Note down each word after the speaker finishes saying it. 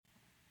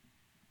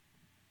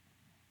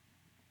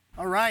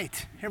All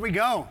right, here we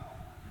go.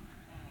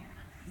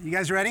 You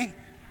guys ready? Yes.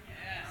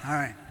 All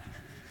right.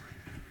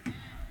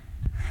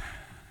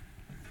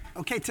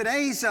 Okay,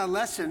 today's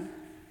lesson,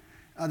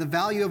 the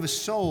value of a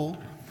soul.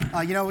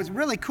 It's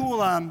really cool.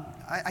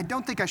 I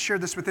don't think I shared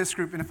this with this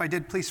group, and if I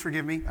did, please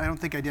forgive me. I don't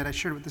think I did. I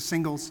shared it with the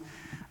singles.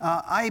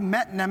 I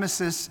met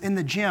Nemesis in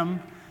the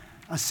gym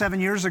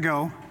 7 years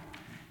ago,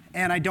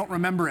 and I don't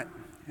remember it.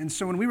 And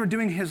so when we were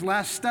doing his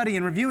last study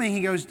and reviewing, he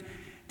goes,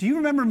 "Do you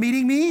remember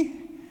meeting me?"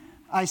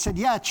 I said,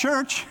 "Yeah, at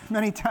church,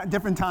 many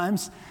different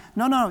times."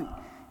 No,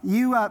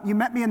 you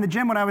met me in the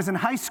gym when I was in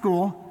high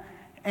school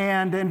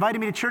and invited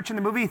me to church in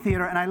the movie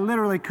theater, and I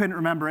literally couldn't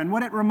remember. And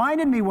what it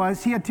reminded me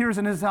was he had tears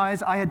in his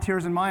eyes, I had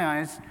tears in my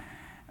eyes.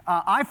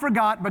 I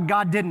forgot, but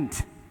God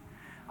didn't.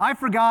 I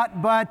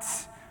forgot, but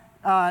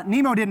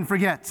Nemo didn't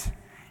forget.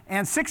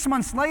 And 6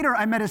 months later,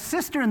 I met his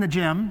sister in the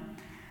gym,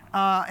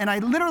 and I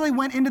literally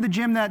went into the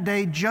gym that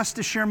day just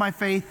to share my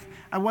faith.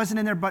 I wasn't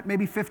in there but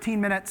maybe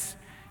 15 minutes.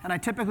 And I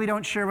typically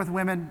don't share with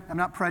women. I'm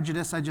not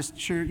prejudiced. I just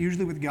share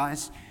usually with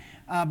guys.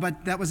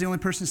 But that was the only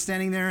person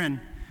standing there. And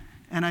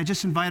I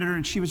just invited her,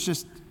 and she was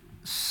just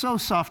so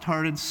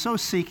soft-hearted, so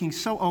seeking,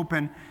 so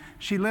open.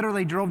 She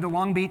literally drove to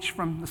Long Beach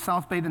from the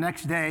South Bay the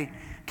next day,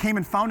 came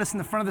and found us in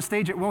the front of the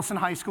stage at Wilson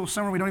High School,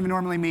 somewhere we don't even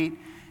normally meet,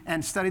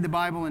 and studied the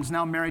Bible, and is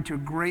now married to a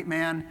great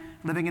man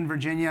living in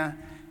Virginia.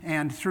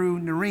 And through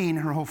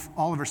Noreen,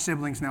 all of her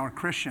siblings now are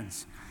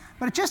Christians.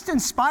 But it just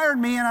inspired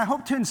me, and I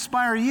hope to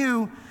inspire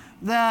you,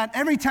 that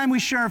every time we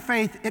share our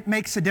faith, it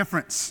makes a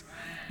difference.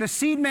 The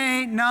seed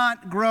may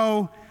not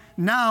grow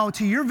now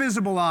to your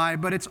visible eye,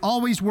 but it's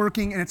always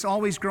working and it's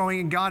always growing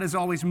and God is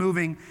always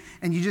moving,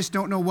 and you just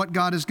don't know what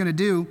God is going to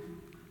do.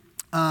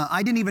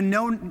 I didn't even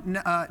know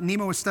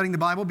Nemo was studying the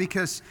Bible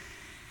because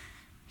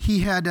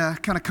he had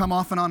kind of come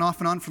off and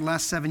on for the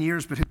last 7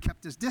 years, but had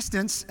kept his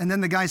distance. And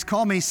then the guys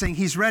called me saying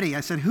he's ready.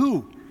 I said,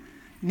 "Who?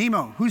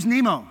 Nemo. Who's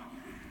Nemo?"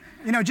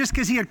 Just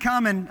because he had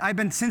come, and I've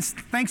been, since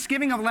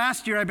Thanksgiving of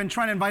last year, I've been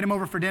trying to invite him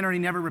over for dinner, and he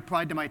never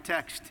replied to my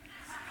text.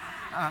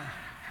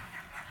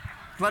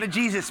 Blood of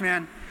Jesus,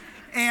 man.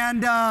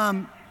 And,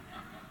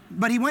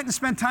 but he went and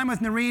spent time with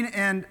Noreen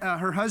and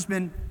her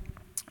husband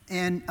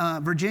in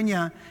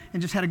Virginia,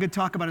 and just had a good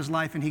talk about his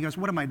life, and he goes,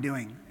 "What am I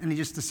doing?" And he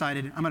just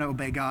decided, I'm going to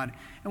obey God.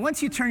 And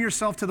once you turn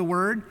yourself to the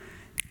Word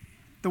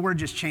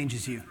just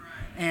changes you.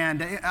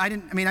 And I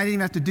didn't even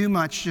have to do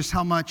much, just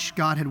how much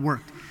God had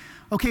worked.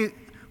 Okay.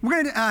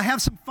 We're going to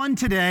have some fun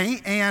today,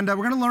 and we're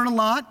going to learn a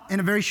lot in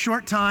a very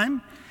short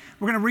time.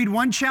 We're going to read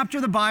one chapter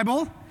of the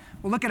Bible.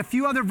 We'll look at a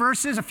few other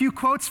verses, a few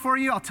quotes for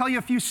you. I'll tell you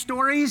a few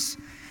stories,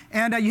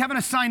 and you have an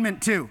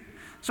assignment too.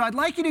 So I'd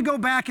like you to go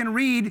back and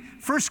read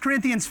 1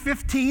 Corinthians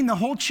 15, the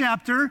whole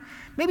chapter.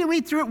 Maybe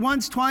read through it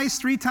once, twice,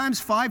 3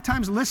 times, 5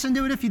 times. Listen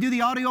to it if you do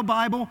the audio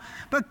Bible.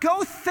 But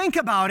go think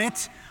about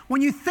it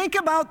when you think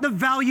about the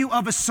value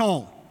of a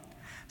soul.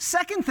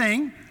 Second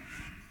thing,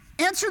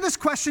 answer this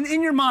question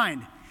in your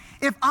mind.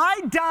 If I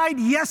died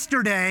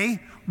yesterday,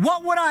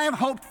 what would I have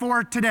hoped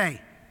for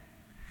today?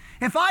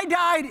 If I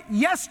died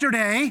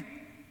yesterday,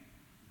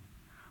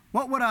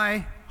 what would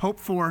I hope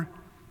for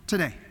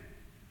today?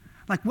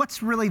 Like,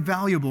 what's really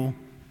valuable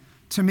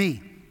to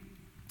me?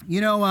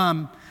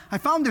 I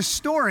found this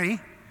story,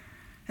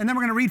 and then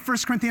we're going to read 1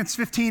 Corinthians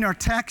 15, our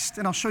text,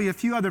 and I'll show you a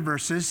few other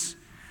verses.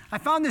 I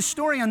found this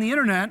story on the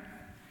internet,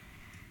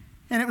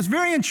 and it was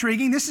very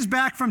intriguing. This is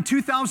back from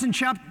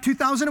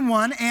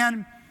 2001,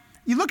 and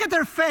you look at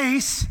their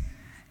face,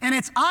 and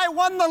it's, "I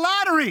won the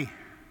lottery."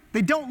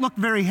 They don't look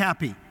very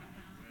happy.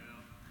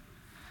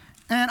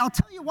 And I'll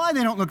tell you why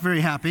they don't look very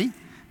happy.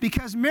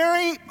 Because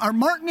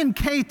Martin and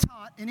Kay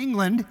taught in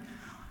England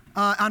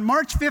on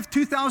March 5th,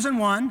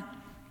 2001.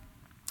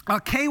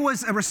 Kay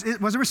was a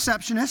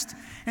receptionist,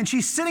 and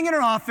she's sitting in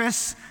her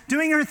office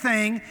doing her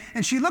thing,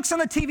 and she looks on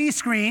the TV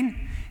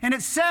screen, and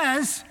it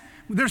says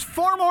there's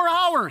 4 more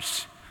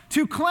hours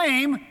to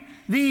claim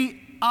the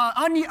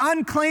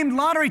unclaimed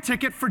lottery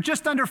ticket for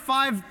just under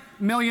 $5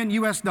 million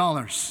US,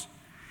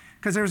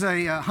 because there's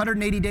a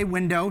 180-day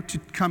window to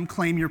come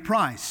claim your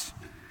prize.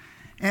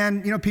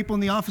 And people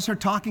in the office are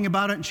talking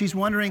about it, and she's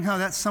wondering how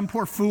that's some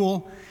poor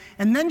fool.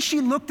 And then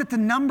she looked at the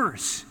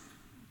numbers,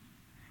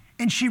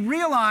 and she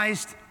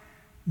realized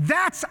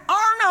that's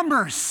our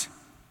numbers.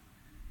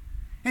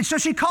 And so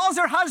she calls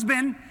her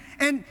husband,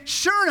 and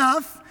sure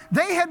enough,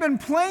 they had been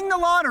playing the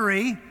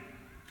lottery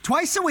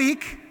twice a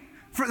week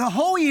for the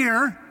whole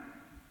year.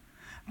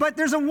 But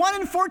there's a 1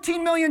 in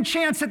 14 million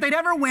chance that they'd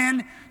ever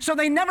win, so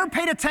they never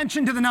paid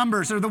attention to the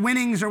numbers or the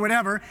winnings or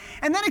whatever.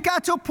 And then it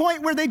got to a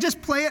point where they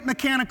just play it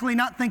mechanically,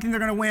 not thinking they're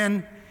going to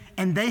win,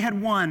 and they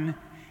had won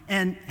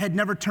and had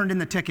never turned in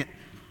the ticket.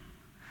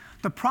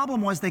 The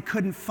problem was they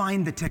couldn't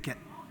find the ticket.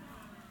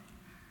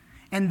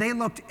 And they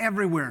looked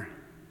everywhere.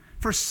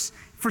 For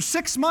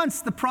 6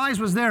 months, the prize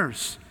was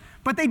theirs.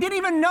 But they didn't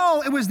even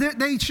know it was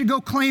they should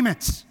go claim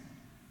it.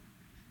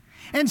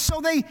 And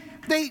so they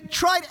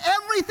tried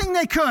everything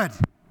they could.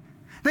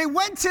 They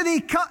went to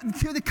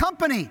the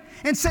company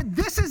and said,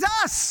 "This is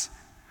us.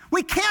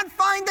 We can't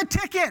find the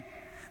ticket."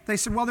 They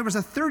said, well, there was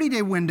a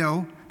 30-day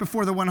window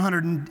before the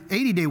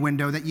 180-day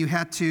window that you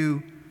had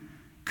to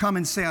come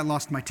and say, I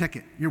lost my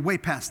ticket. You're way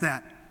past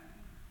that.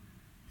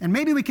 And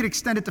maybe we could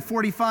extend it to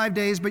 45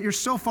 days, but you're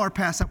so far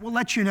past that, we'll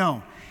let you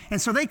know.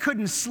 And so they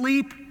couldn't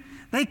sleep.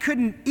 They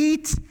couldn't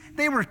eat.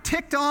 They were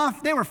ticked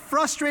off. They were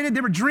frustrated. They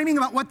were dreaming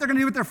about what they're going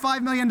to do with their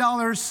 $5 million,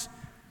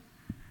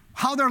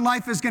 how their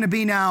life is going to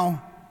be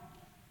now.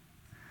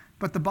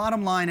 But the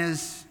bottom line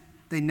is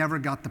they never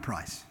got the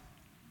prize.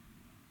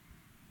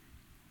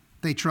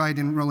 They tried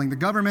enrolling the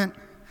government.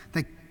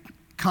 They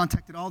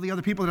contacted all the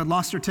other people that had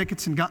lost their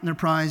tickets and gotten their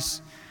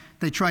prize.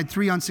 They tried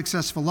 3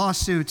 unsuccessful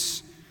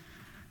lawsuits.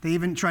 They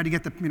even tried to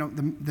get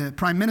the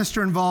prime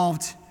minister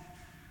involved.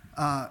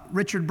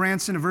 Richard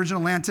Branson of Virgin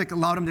Atlantic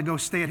allowed him to go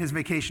stay at his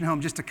vacation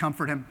home just to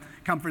comfort them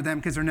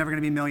because they're never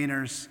going to be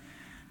millionaires.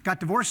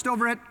 Got divorced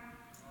over it.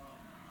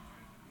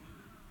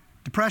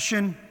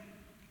 Depression.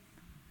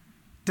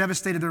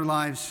 Devastated their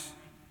lives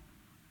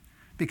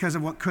because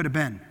of what could have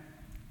been.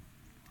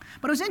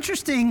 But it was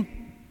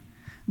interesting,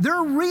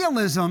 their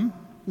realism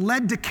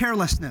led to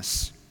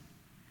carelessness.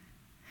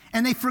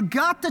 And they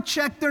forgot to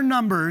check their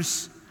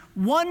numbers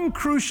one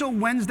crucial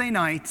Wednesday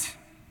night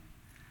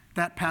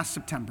that past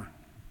September.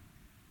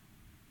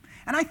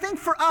 And I think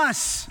for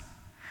us,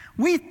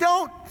 we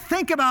don't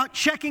think about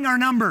checking our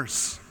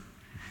numbers.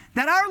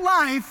 That our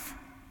life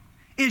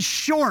is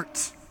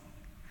short.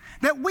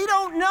 That we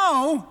don't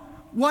know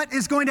what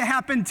is going to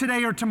happen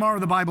today or tomorrow,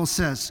 the Bible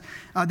says.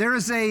 There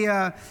is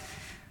a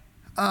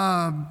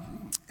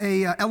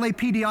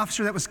LAPD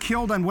officer that was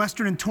killed on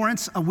Western and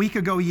Torrance a week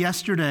ago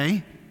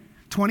yesterday.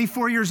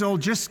 24 years old,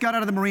 just got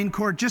out of the Marine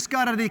Corps, just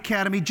got out of the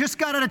academy, just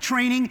got out of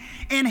training,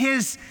 and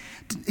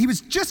he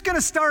was just going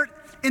to start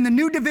in the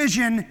new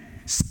division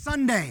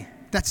Sunday.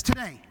 That's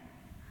today.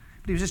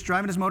 But he was just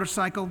driving his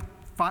motorcycle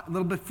a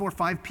little bit before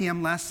 5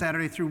 p.m. last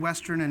Saturday through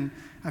Western and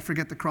I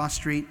forget the cross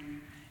street,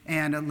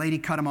 and a lady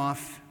cut him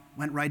off,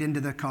 went right into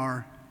the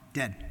car,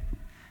 dead.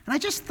 And I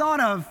just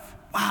thought of,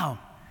 wow,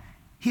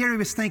 here he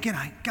was thinking,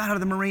 I got out of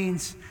the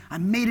Marines, I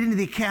made it into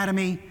the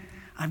academy,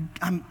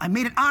 I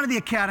made it out of the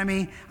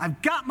academy,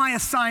 I've got my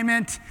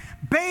assignment,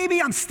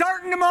 baby, I'm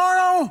starting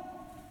tomorrow.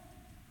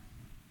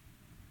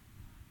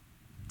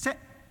 That's it.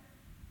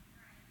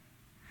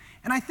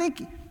 And I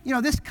think,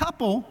 this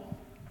couple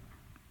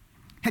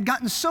had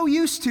gotten so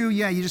used to,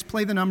 you just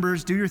play the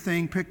numbers, do your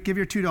thing, give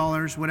your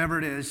 $2, whatever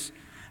it is,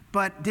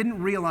 but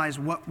didn't realize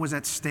what was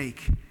at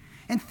stake.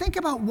 And think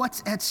about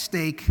what's at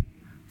stake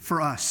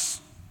for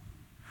us.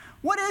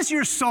 What is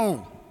your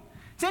soul?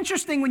 It's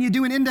interesting when you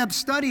do an in-depth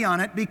study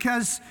on it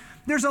because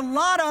there's a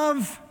lot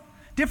of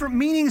different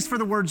meanings for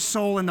the word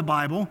soul in the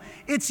Bible.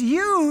 It's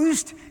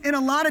used in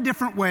a lot of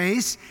different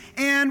ways,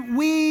 and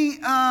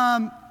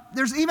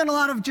there's even a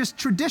lot of just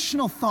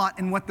traditional thought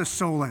in what the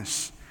soul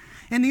is.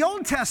 In the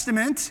Old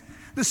Testament,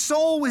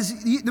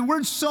 the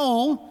word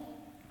soul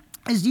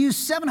is used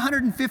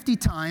 750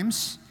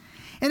 times,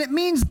 and it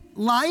means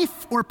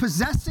life or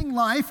possessing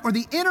life or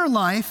the inner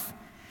life,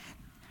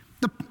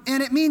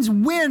 and it means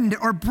wind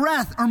or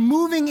breath or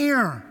moving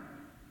air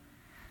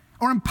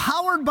or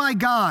empowered by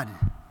God.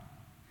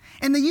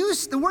 And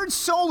the word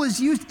soul is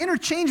used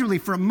interchangeably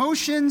for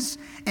emotions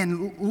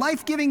and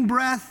life-giving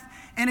breath,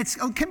 and it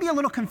can be a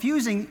little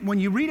confusing when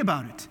you read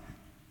about it.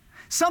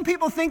 Some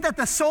people think that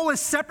the soul is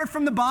separate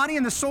from the body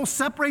and the soul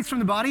separates from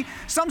the body.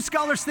 Some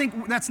scholars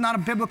think that's not a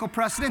biblical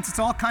precedent. It's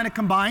all kind of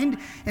combined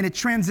and it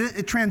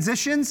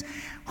transitions.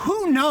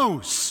 Who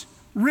knows,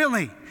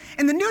 really?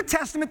 In the New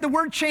Testament, the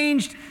word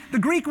changed. The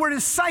Greek word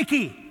is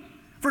psyche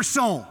for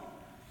soul.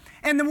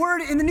 And the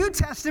word in the New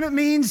Testament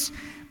means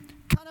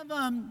kind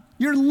of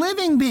your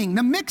living being,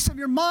 the mix of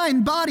your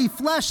mind, body,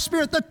 flesh,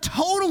 spirit, the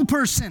total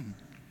person.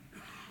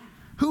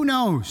 Who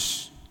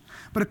knows?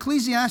 But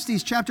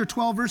Ecclesiastes chapter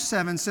 12, verse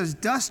 7 says,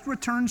 dust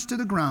returns to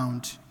the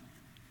ground,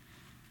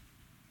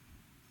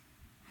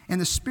 and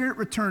the spirit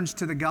returns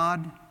to the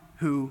God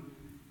who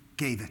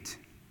gave it.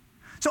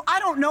 So I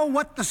don't know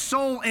what the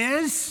soul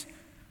is,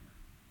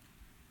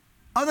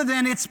 other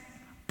than it's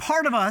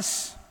part of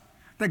us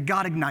that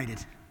God ignited,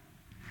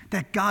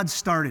 that God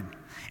started.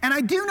 And I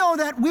do know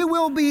that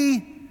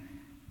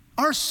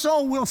our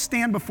soul will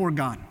stand before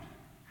God.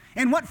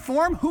 In what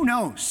form? Who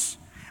knows?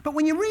 But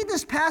when you read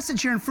this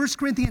passage here in 1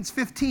 Corinthians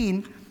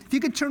 15, if you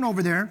could turn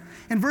over there,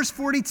 in verse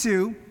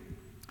 42,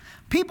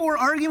 people were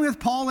arguing with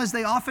Paul, as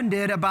they often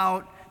did,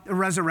 about the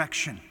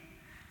resurrection.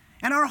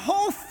 And our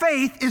whole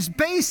faith is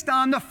based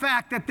on the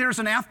fact that there's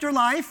an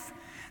afterlife,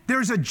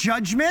 there's a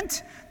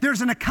judgment,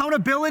 there's an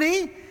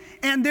accountability,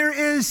 and there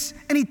is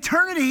an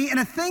eternity and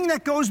a thing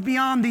that goes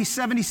beyond these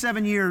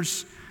 77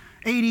 years,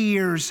 80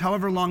 years,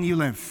 however long you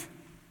live.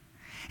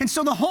 And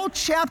so the whole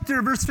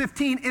chapter, verse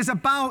 15, is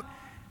about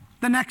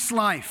the next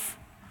life,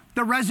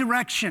 the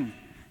resurrection,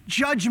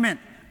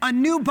 judgment, a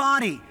new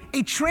body,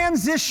 a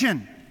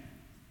transition.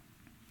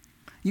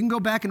 You can go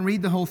back and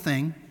read the whole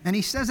thing. And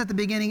he says at the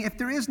beginning, if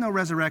there is no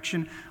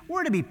resurrection,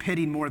 we're to be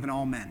pitied more than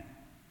all men.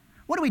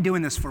 What are we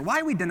doing this for?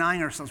 Why are we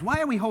denying ourselves?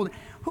 Why are we holding?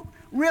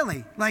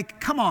 Really?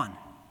 Come on.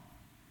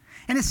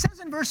 And it says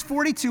in verse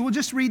 42, we'll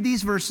just read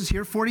these verses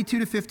here, 42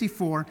 to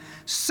 54,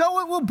 so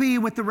it will be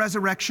with the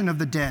resurrection of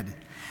the dead.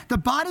 The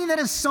body that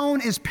is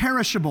sown is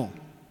perishable,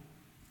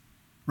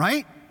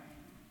 right?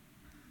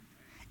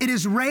 It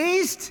is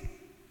raised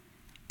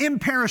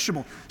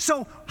imperishable.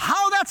 So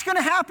how that's going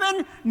to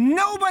happen,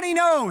 nobody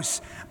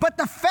knows. But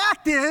the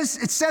fact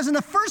is, it says in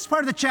the first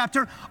part of the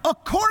chapter,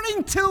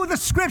 according to the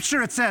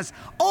scripture, it says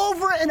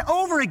over and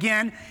over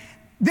again,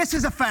 this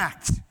is a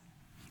fact.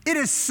 It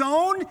is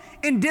sown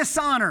in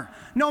dishonor.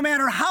 No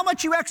matter how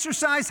much you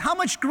exercise, how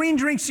much green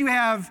drinks you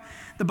have,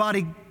 the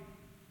body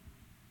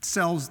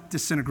cells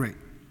disintegrate.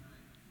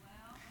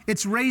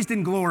 It's raised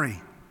in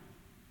glory.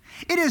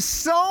 It is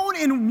sown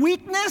in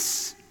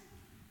weakness.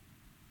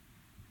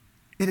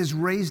 It is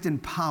raised in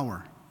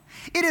power.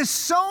 It is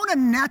sown a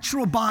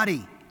natural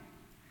body.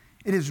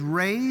 It is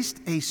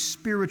raised a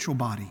spiritual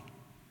body.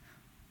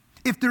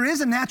 If there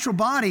is a natural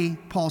body,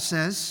 Paul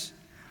says,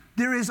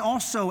 there is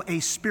also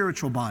a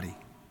spiritual body.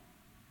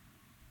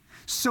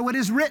 So it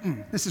is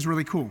written, this is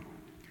really cool.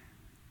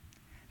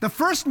 The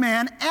first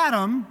man,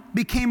 Adam,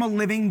 became a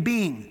living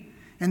being.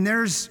 And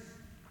there's,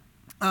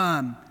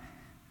 that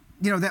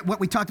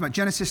what we talked about,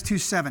 Genesis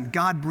 2:7,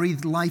 God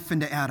breathed life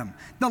into Adam.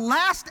 The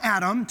last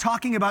Adam,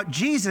 talking about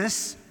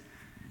Jesus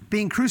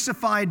being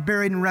crucified,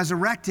 buried, and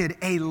resurrected,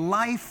 a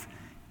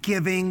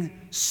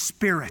life-giving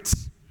spirit.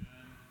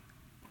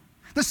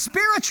 The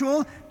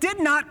spiritual did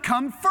not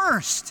come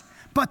first,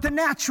 but the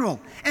natural.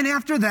 And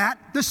after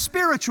that, the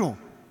spiritual.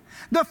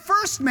 The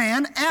first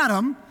man,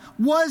 Adam,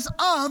 was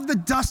of the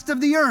dust of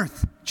the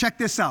earth. Check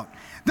this out.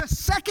 The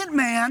second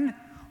man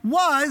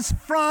was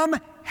from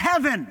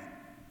heaven.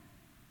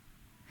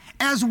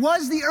 As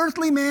was the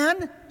earthly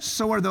man,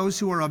 so are those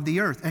who are of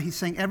the earth. And he's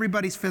saying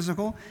everybody's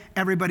physical,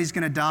 everybody's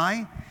going to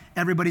die,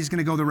 everybody's going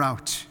to go the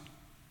route.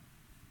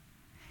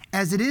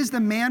 As it is the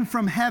man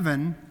from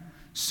heaven,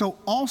 so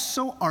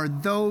also are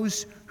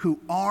those who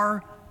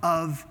are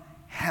of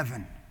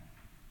heaven.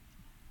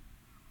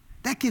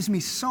 That gives me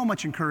so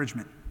much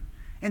encouragement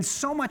and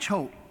so much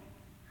hope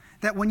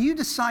that when you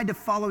decide to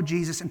follow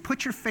Jesus and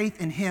put your faith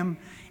in him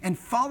and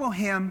follow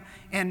him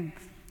and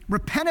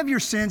repent of your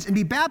sins and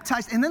be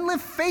baptized and then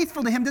live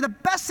faithful to him to the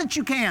best that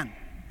you can,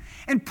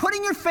 and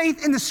putting your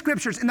faith in the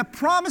scriptures, in the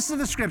promise of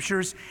the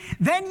scriptures,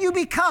 then you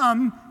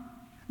become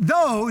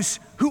those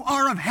who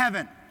are of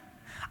heaven.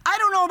 I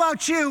don't know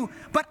about you,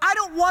 but I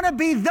don't want to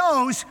be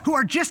those who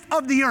are just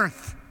of the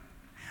earth.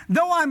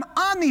 Though I'm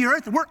on the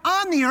earth, we're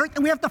on the earth,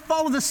 and we have to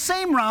follow the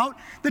same route,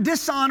 the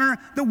dishonor,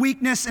 the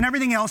weakness, and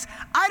everything else.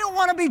 I don't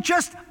want to be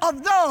just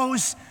of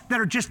those that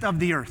are just of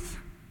the earth.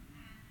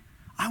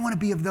 I want to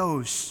be of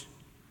those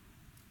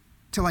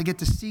till I get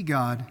to see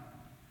God,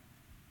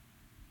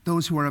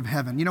 those who are of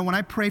heaven. You know, when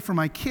I pray for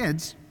my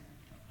kids,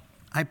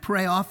 I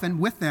pray often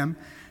with them,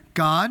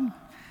 God,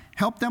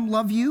 help them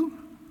love you,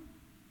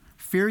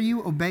 fear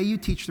you, obey you,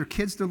 teach their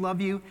kids to love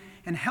you,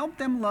 and help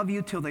them love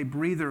you till they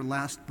breathe their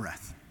last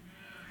breath.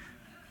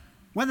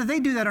 Whether they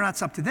do that or not,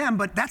 it's up to them,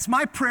 but that's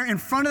my prayer in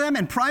front of them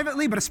and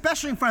privately, but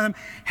especially in front of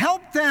them.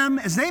 Help them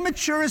as they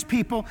mature as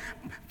people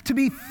to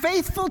be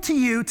faithful to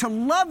you, to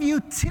love you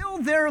till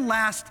their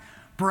last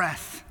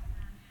breath.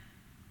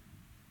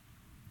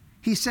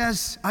 He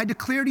says, I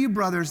declare to you,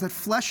 brothers, that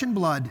flesh and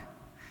blood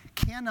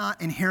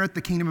cannot inherit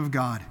the kingdom of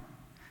God,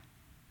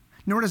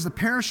 nor does the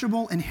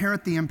perishable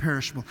inherit the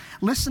imperishable.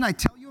 Listen, I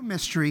tell you a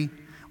mystery.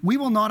 We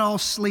will not all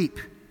sleep,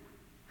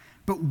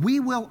 but we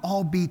will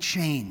all be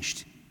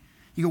changed.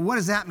 You go, what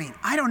does that mean?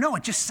 I don't know.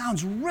 It just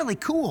sounds really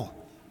cool.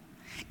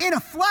 In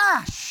a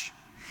flash,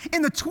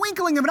 in the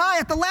twinkling of an eye,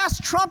 at the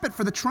last trumpet,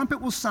 for the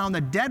trumpet will sound,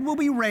 the dead will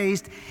be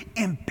raised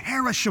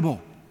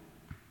imperishable.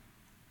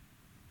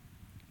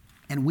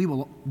 And we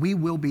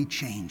will be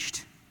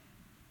changed.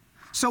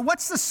 So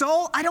what's the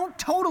soul? I don't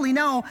totally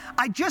know.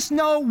 I just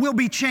know we'll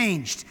be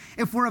changed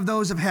if we're of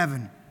those of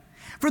heaven.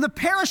 For the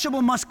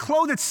perishable must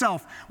clothe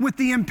itself with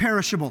the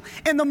imperishable,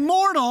 and the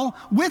mortal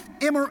with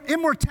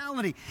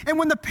immortality. And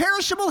when the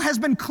perishable has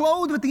been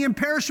clothed with the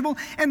imperishable,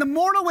 and the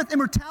mortal with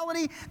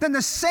immortality, then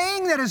the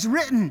saying that is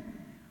written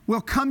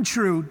will come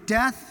true.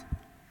 Death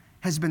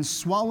has been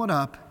swallowed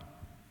up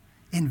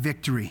in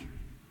victory.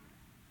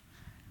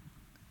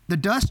 The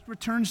dust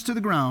returns to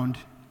the ground,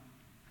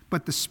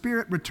 but the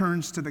spirit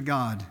returns to the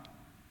God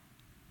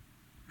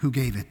who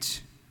gave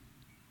it.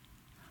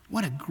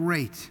 What a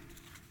great,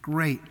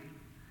 great,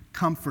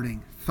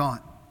 comforting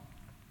thought.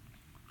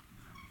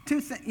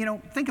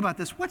 Think about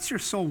this. What's your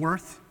soul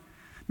worth?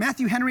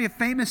 Matthew Henry, a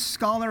famous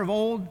scholar of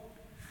old,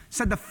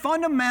 said the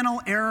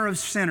fundamental error of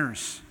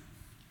sinners,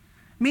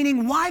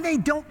 meaning why they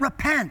don't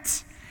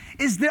repent,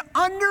 is the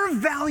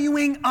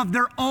undervaluing of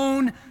their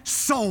own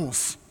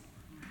souls.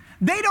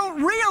 They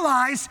don't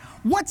realize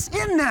what's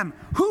in them,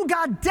 who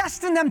God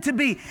destined them to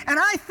be. And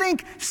I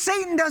think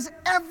Satan does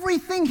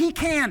everything he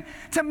can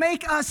to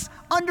make us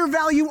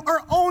undervalue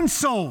our own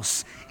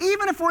souls,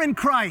 even if we're in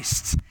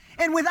Christ.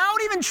 And without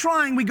even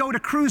trying, we go to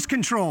cruise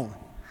control.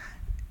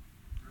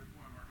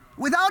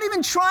 without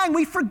even trying,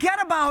 we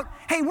forget about,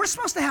 hey, we're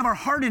supposed to have our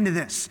heart into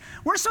this.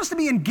 We're supposed to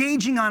be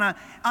engaging on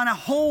a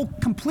whole,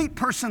 complete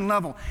person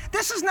level.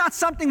 This is not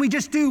something we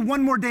just do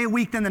one more day a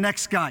week than the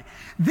next guy.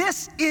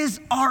 This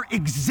is our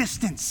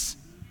existence.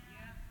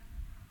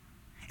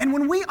 And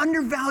when we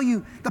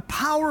undervalue the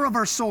power of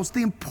our souls,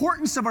 the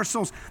importance of our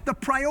souls, the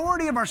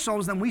priority of our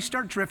souls, then we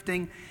start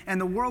drifting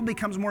and the world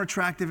becomes more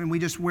attractive and we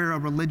just wear a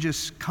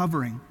religious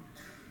covering.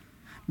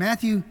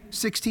 Matthew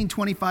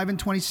 16:25 and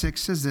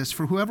 26 says this,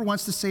 "For whoever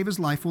wants to save his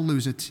life will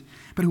lose it,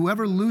 but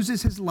whoever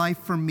loses his life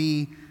for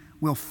me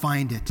will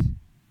find it."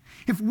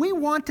 If we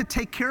want to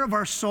take care of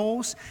our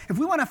souls, if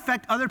we want to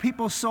affect other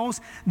people's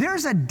souls,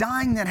 there's a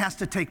dying that has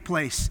to take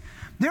place.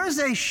 There's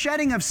a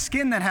shedding of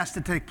skin that has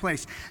to take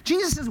place.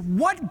 Jesus says,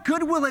 what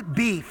good will it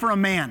be for a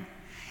man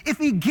if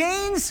he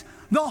gains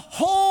the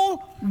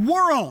whole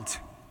world,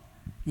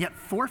 yet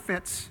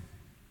forfeits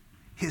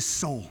his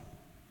soul?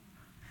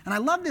 And I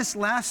love this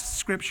last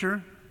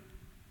scripture.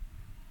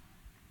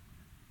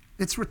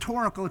 It's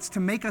rhetorical. It's to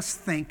make us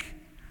think,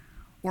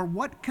 or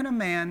what can a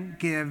man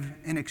give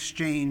in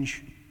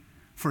exchange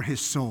for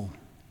his soul?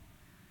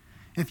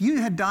 If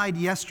you had died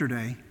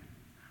yesterday,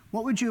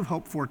 what would you have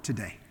hoped for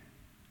today?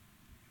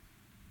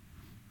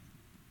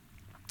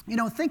 You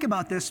know, think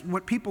about this,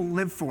 what people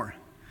live for.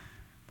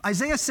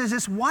 Isaiah says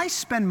this, why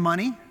spend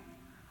money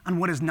on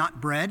what is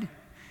not bread,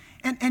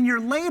 and your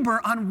labor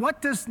on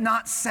what does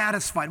not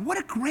satisfy? What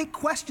a great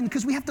question,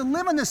 because we have to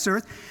live on this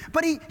earth,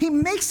 but he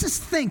makes us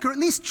think, or at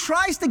least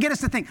tries to get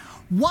us to think,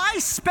 why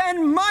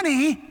spend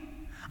money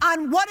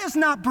on what is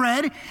not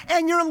bread,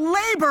 and your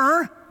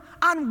labor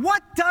on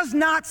what does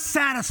not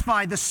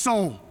satisfy the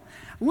soul?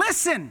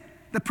 Listen,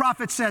 the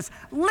prophet says,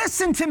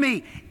 listen to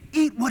me,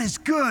 eat what is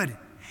good,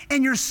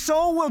 and your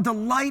soul will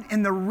delight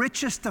in the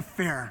richest of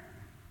fare.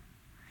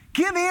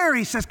 Give ear,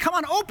 he says, come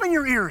on, open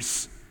your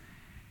ears.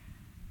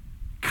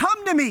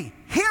 Come to me,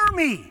 hear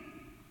me,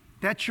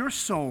 that your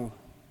soul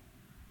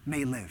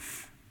may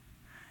live.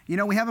 You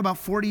know, we have about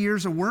 40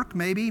 years of work,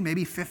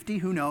 maybe 50,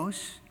 who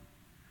knows?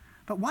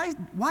 But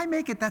why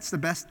make it that's the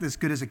best, as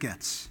good as it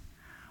gets?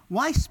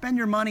 Why spend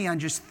your money on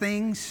just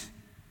things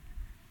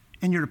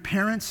and your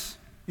appearance?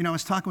 You know, I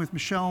was talking with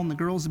Michelle and the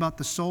girls about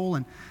the soul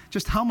and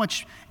just how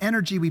much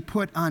energy we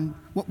put on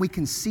what we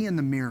can see in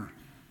the mirror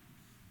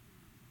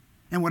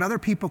and what other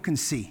people can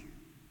see.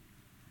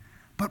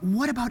 But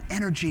what about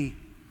energy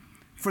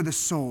for the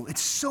soul?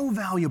 It's so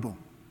valuable.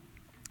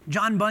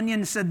 John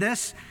Bunyan said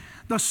this,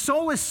 the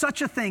soul is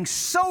such a thing,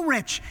 so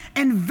rich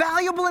and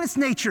valuable in its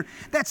nature,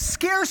 that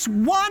scarce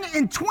 1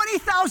 in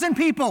 20,000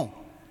 people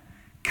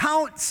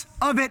counts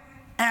of it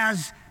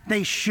as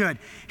they should.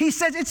 He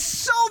says it's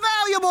so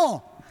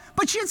valuable,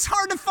 but it's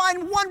hard to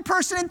find one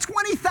person in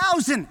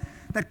 20,000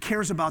 that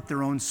cares about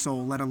their own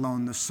soul, let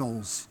alone the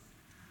souls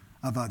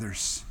of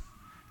others.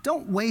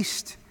 Don't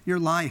waste your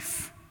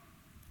life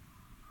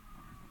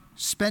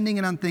spending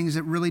it on things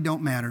that really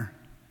don't matter.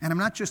 And I'm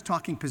not just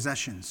talking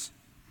possessions.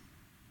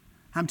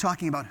 I'm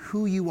talking about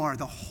who you are,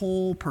 the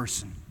whole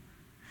person,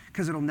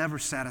 because it'll never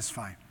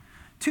satisfy.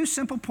 2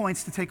 simple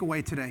points to take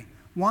away today.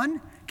 1,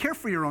 care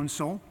for your own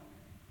soul.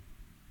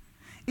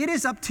 It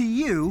is up to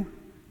you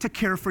to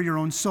care for your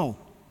own soul.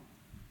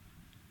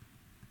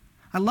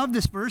 I love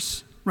this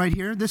verse right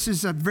here. This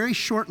is a very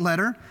short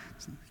letter.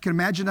 You can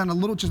imagine on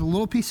just a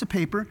little piece of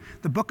paper.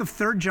 The book of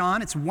 3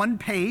 John, it's 1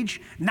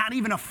 page, not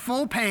even a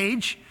full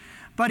page.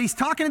 But he's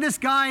talking to this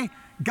guy,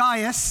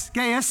 Gaius,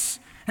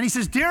 and he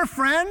says, dear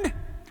friend,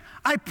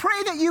 I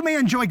pray that you may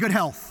enjoy good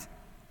health.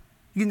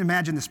 You can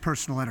imagine this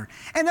personal letter.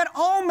 And that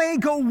all may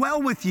go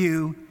well with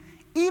you,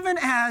 even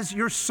as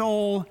your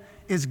soul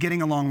is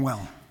getting along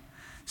well.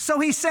 So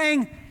he's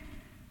saying,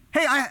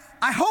 hey,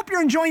 I hope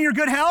you're enjoying your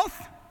good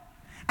health,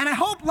 and I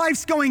hope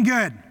life's going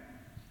good,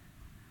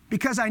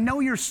 because I know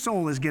your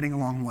soul is getting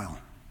along well.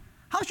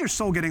 How's your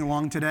soul getting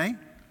along today?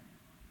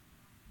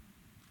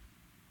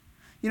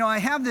 You know, I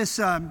have this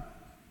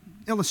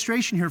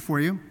illustration here for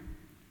you.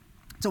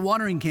 It's a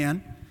watering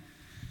can,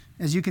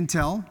 as you can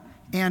tell.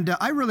 And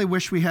I really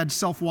wish we had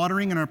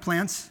self-watering in our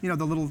plants, you know,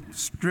 the little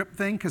strip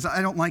thing, because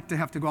I don't like to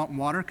have to go out and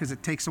water because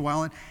it takes a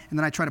while. And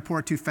then I try to pour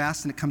it too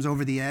fast and it comes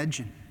over the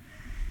edge.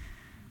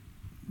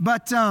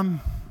 But,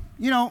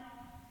 you know,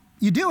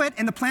 you do it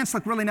and the plants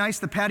look really nice,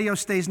 the patio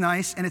stays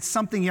nice, and it's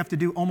something you have to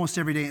do almost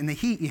every day. And the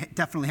heat, you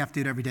definitely have to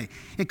do it every day.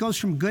 It goes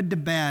from good to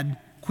bad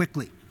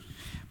quickly.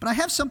 But I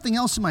have something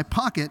else in my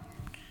pocket.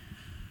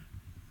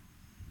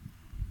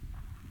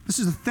 This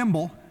is a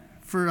thimble.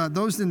 For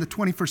those in the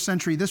 21st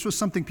century, this was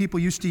something people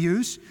used to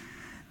use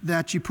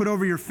that you put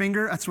over your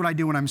finger. That's what I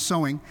do when I'm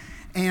sewing.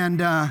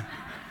 And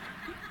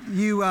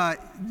you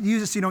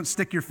use it so you don't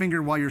stick your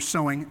finger while you're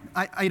sewing.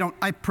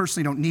 I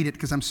personally don't need it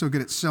because I'm so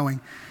good at sewing.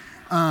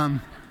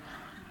 But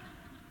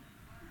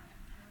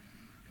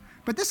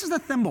this is the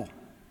thimble.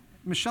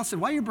 Michelle said,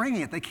 why are you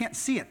bringing it? They can't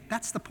see it.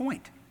 That's the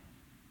point.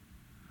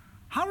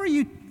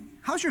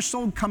 How's your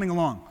soul coming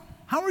along?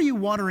 How are you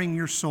watering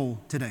your soul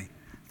today?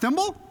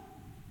 Thimble?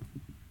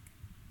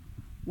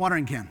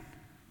 Watering can.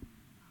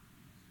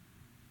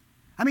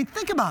 I mean,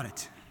 think about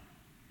it.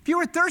 If you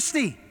were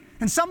thirsty,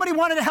 and somebody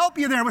wanted to help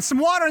you there with some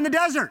water in the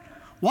desert.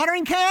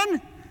 Watering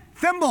can,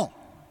 thimble.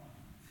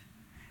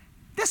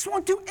 This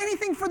won't do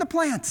anything for the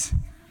plant.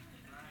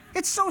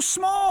 It's so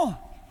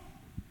small.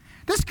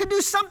 This could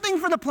do something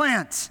for the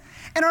plant.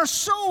 And our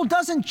soul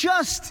doesn't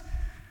just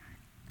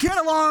get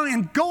along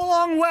and go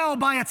along well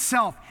by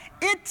itself.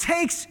 It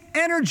takes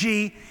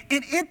energy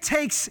and it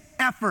takes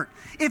effort.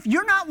 If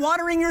you're not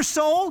watering your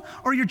soul,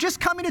 or you're just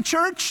coming to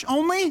church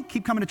only,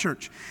 keep coming to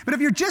church. But if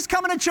you're just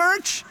coming to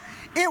church,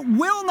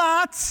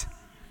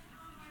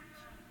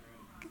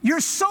 your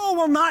soul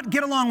will not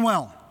get along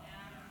well.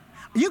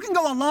 You can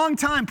go a long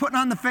time putting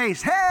on the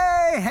face,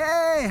 hey,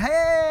 hey,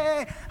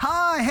 hey,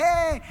 hi,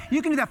 hey.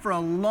 You can do that for a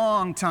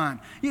long time.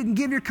 You can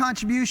give your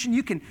contribution.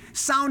 You can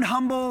sound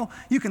humble.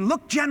 You can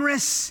look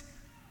generous.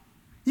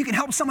 You can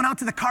help someone out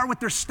to the car with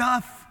their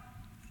stuff.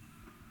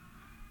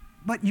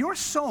 But your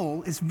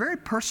soul is very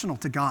personal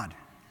to God.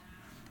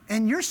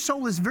 And your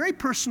soul is very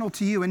personal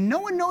to you. And no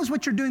one knows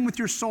what you're doing with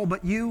your soul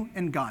but you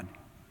and God.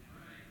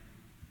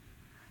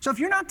 So if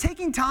you're not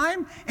taking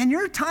time, and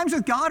your times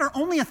with God are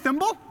only a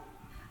thimble,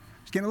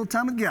 just getting a little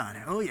time with God.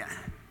 Oh yeah.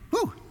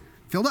 Woo,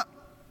 filled up.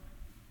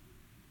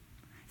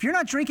 If you're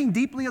not drinking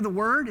deeply of the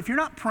Word, if you're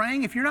not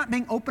praying, if you're not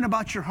being open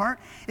about your heart,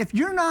 if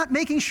you're not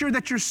making sure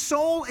that your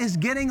soul is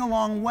getting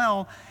along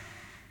well,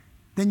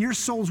 then your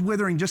soul's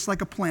withering just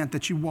like a plant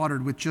that you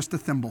watered with just a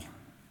thimble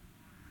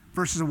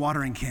versus a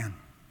watering can.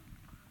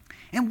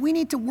 And we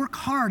need to work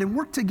hard and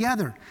work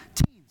together.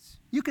 Teens,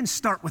 you can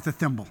start with a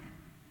thimble.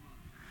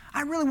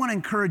 I really want to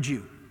encourage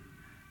you.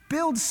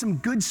 Build some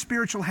good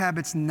spiritual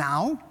habits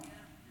now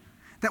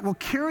that will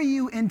carry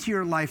you into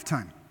your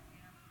lifetime.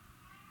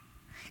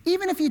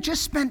 Even if you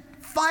just spent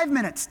 5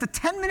 minutes to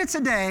 10 minutes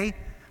a day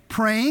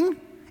praying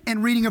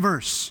and reading a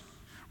verse.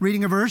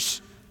 Reading a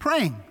verse,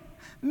 praying.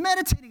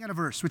 Meditating on a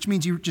verse, which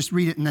means you just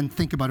read it and then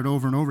think about it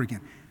over and over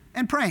again.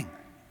 And praying.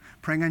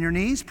 Praying on your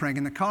knees, praying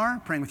in the car,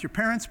 praying with your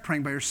parents,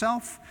 praying by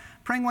yourself,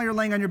 praying while you're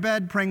laying on your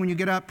bed, praying when you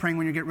get up, praying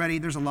when you get ready.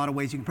 There's a lot of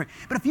ways you can pray.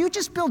 But if you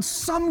just build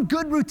some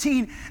good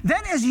routine,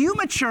 then as you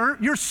mature,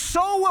 your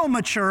soul will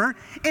mature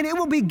and it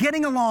will be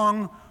getting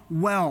along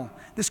well.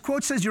 This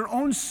quote says, your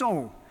own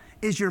soul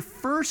is your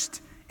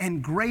first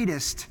and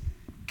greatest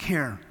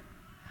care.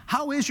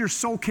 How is your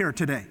soul care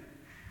today?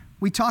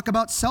 We talk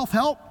about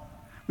self-help.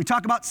 We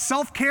talk about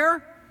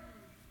self-care.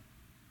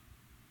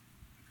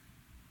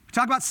 We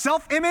talk about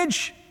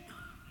self-image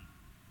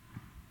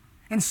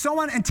and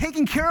so on, and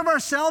taking care of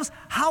ourselves.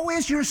 How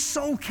is your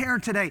soul care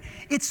today?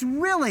 It's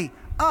really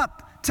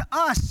up to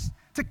us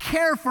to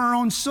care for our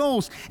own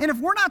souls. And if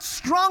we're not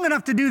strong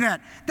enough to do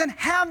that, then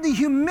have the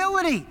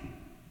humility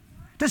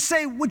to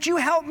say, would you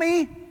help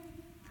me?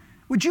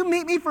 Would you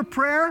meet me for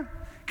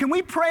prayer? Can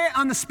we pray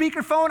on the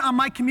speakerphone on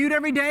my commute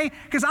every day?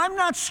 Because I'm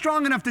not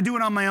strong enough to do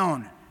it on my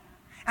own.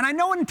 And I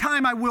know in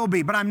time I will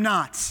be, but I'm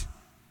not.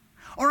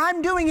 Or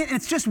I'm doing it and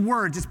it's just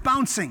words, it's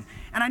bouncing.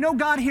 And I know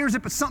God hears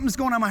it, but something's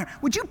going on in my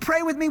heart. Would you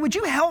pray with me? Would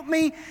you help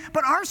me?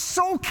 But our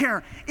soul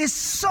care is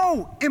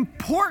so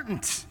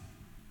important.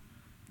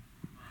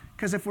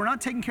 Because if we're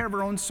not taking care of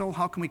our own soul,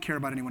 how can we care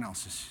about anyone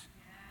else's?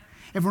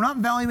 If we're not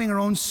valuing our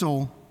own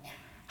soul,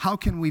 how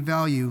can we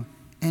value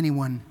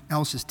anyone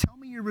else's? Tell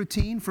me your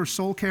routine for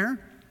soul care,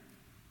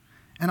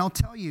 and I'll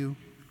tell you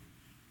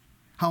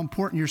how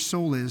important your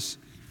soul is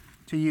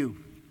to you.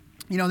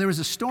 You know, there was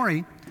a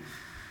story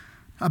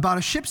about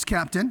a ship's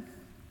captain,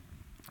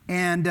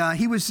 and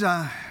he was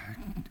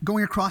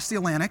going across the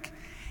Atlantic,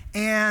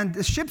 and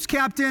the ship's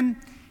captain,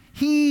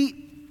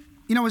 he,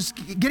 was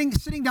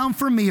sitting down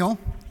for a meal,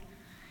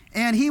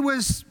 and he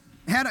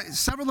had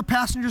several of the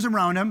passengers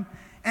around him,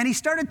 and he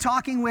started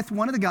talking with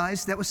one of the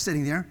guys that was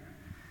sitting there.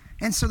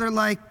 And so they're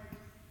like,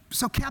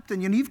 so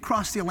Captain, you've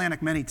crossed the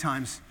Atlantic many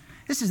times.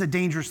 This is a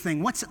dangerous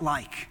thing. What's it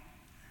like?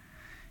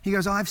 He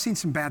goes, I've seen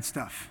some bad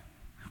stuff.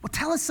 Well,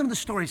 tell us some of the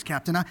stories,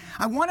 Captain.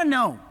 I want to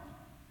know.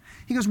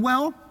 He goes,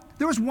 well,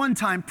 there was one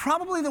time,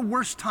 probably the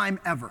worst time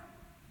ever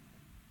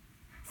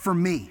for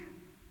me.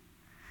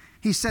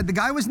 He said the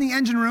guy was in the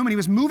engine room and he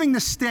was moving the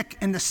stick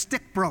and the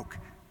stick broke.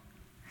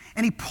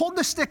 And he pulled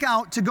the stick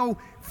out to go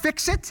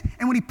fix it.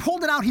 And when he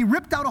pulled it out, he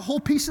ripped out a whole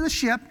piece of the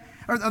ship,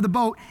 or of the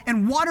boat,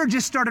 and water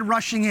just started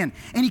rushing in.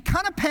 And he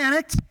kind of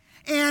panicked.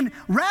 And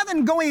rather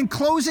than going and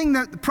closing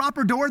the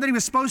proper door that he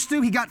was supposed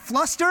to, he got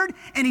flustered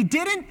and he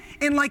didn't.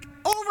 And like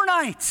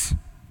overnight,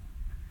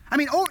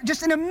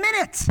 just in a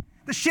minute,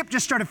 the ship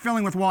just started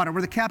filling with water,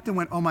 where the captain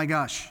went, oh my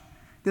gosh,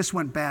 this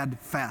went bad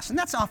fast. And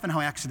that's often how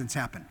accidents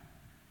happen,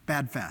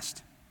 bad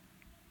fast.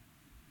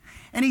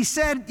 And he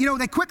said,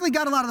 they quickly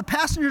got a lot of the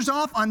passengers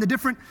off on the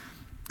different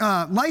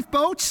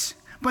lifeboats,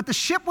 but the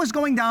ship was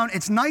going down.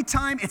 It's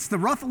nighttime. It's the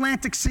rough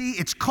Atlantic Sea.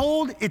 It's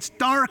cold. It's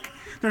dark.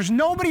 There's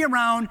nobody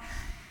around.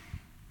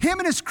 Him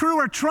and his crew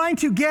are trying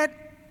to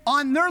get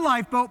on their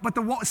lifeboat, but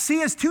the sea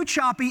is too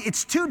choppy.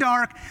 It's too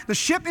dark. The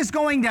ship is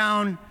going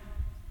down.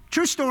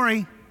 True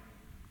story.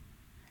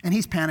 And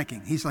he's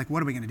panicking. He's like,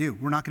 what are we going to do?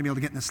 We're not going to be able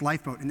to get in this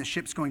lifeboat, and the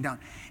ship's going down.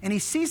 And he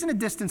sees in the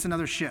distance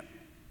another ship.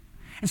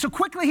 And so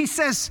quickly he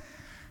says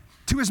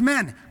to his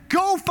men,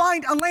 go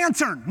find a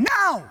lantern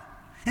now.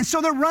 And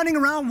so they're running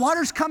around,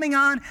 water's coming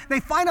on. They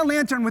find a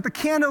lantern with a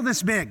candle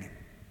this big.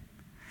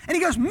 And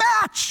he goes,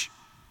 match!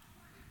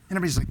 And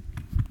everybody's like,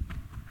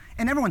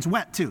 and everyone's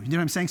wet too, you know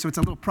what I'm saying? So it's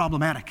a little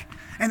problematic.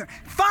 And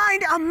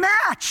find a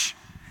match!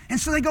 And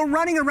so they go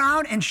running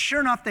around, and sure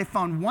enough, they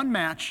found one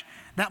match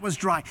that was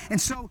dry. And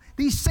so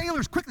these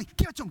sailors quickly,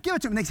 give it to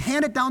him. And they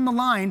hand it down the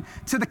line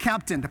to the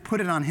captain to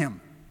put it on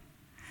him,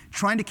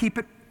 trying to keep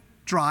it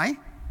dry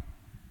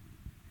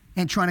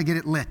and trying to get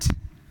it lit.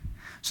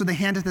 So they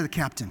hand it to the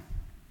captain.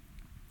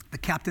 The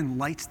captain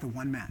lights the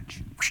one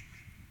match.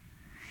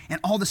 And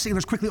all the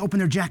sailors quickly open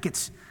their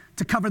jackets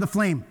to cover the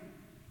flame.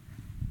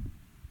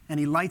 And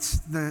he lights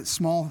the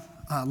small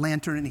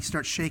lantern, and he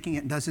starts shaking it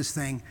and does his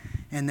thing,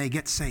 and they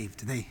get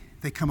saved.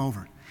 They come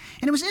over.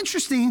 And it was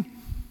interesting.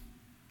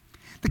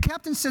 The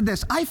captain said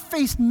this, I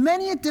faced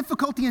many a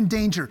difficulty and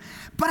danger,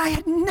 but I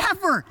had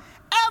never,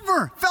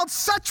 ever felt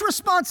such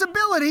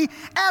responsibility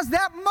as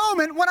that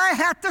moment when I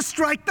had to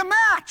strike the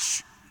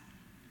match.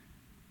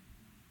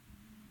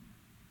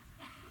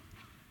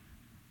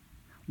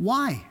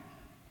 Why?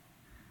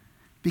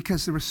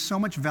 Because there was so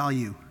much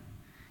value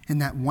in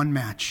that one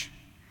match.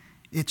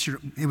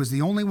 It was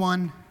the only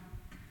one.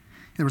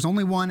 There was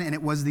only one, and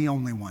it was the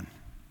only one.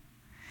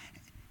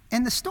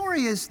 And the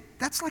story is,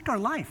 that's like our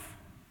life.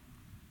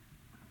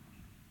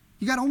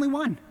 You got only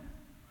one.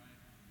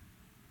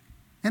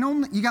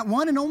 You got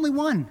one and only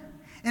one.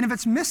 And if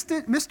it's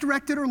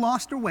misdirected or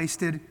lost or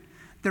wasted,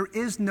 there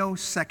is no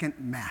second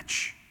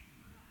match.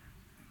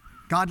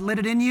 God lit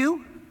it in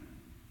you.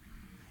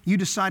 You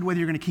decide whether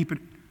you're going to keep it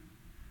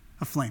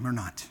aflame or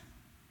not.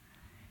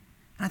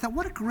 And I thought,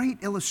 what a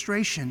great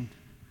illustration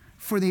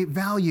for the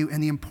value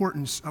and the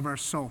importance of our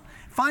soul.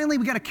 Finally,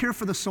 we got to care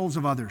for the souls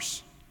of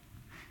others.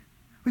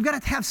 We've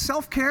got to have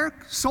self-care,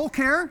 soul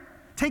care,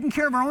 taking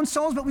care of our own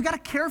souls, but we've got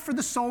to care for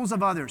the souls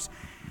of others.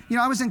 You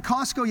know, I was in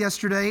Costco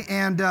yesterday,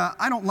 and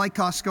I don't like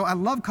Costco. I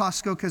love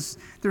Costco because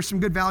there's some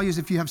good values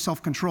if you have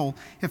self-control.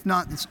 If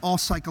not, it's all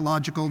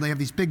psychological. They have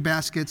these big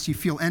baskets. You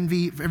feel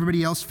envy for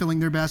everybody else filling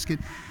their basket.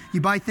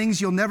 You buy things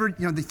you'll never,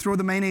 they throw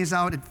the mayonnaise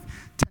out, a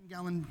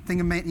 10-gallon thing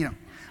of mayonnaise,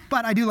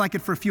 But I do like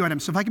it for a few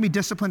items. So if I can be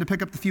disciplined to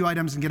pick up the few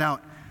items and get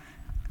out.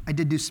 I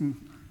did do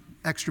some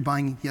extra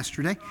buying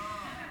yesterday.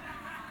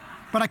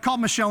 But I called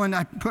Michelle and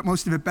I put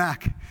most of it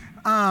back.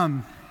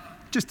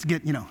 Just to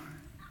get,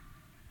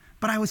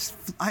 But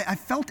I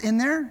felt in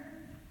there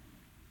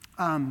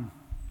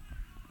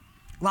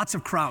lots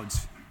of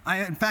crowds.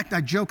 In fact,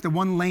 I joke that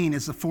one lane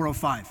is the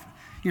 405.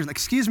 You're like,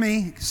 excuse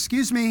me.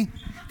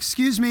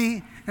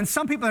 And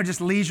some people are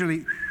just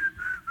leisurely.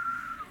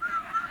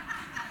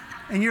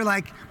 And you're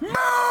like,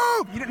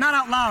 move! Not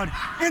out loud,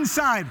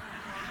 inside.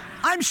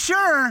 I'm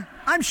sure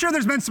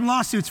there's been some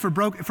lawsuits for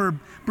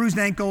bruised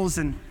ankles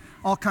and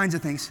all kinds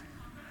of things.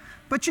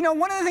 But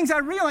one of the things I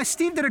realized,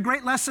 Steve did a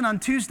great lesson on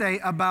Tuesday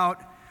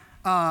about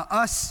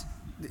us,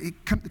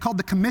 called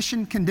the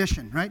commission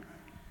condition, right?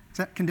 Is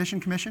that commission?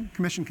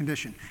 Commission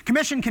condition.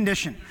 Commission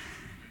condition.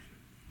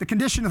 The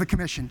condition of the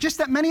commission. Just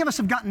that many of us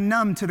have gotten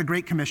numb to the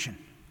Great Commission.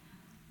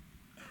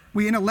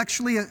 We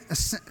intellectually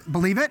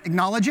believe it,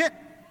 acknowledge it,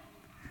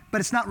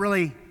 but it's not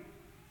really,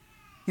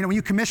 when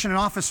you commission an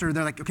officer,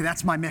 they're like, okay,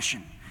 that's my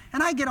mission.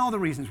 And I get all the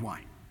reasons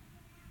why.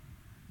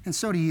 And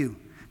so do you.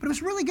 But it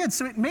was really good.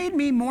 So it made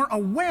me more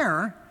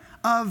aware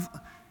of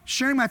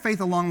sharing my faith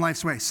along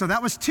life's way. So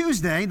that was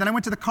Tuesday. Then I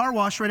went to the car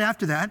wash right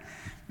after that.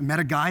 I met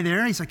a guy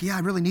there. He's like, yeah, I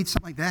really need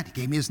something like that. He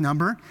gave me his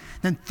number.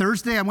 Then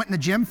Thursday, I went in the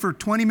gym for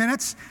 20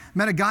 minutes.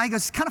 Met a guy. He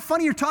goes, it's kind of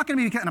funny you're talking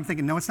to me. And I'm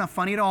thinking, no, it's not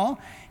funny at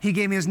all. He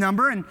gave me his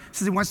number and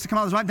says he wants to come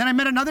out with his wife. Then I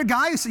met another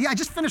guy who said, yeah, I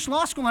just finished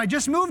law school and I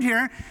just moved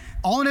here.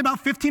 All in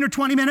about 15 or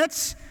 20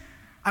 minutes.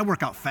 I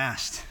work out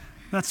fast.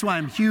 That's why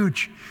I'm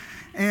huge.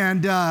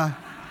 And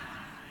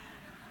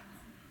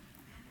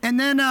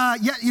then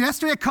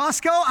yesterday at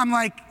Costco, I'm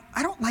like,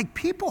 I don't like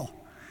people.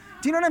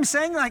 Do you know what I'm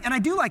saying? And I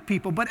do like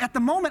people, but at the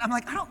moment, I'm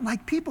like, I don't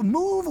like people.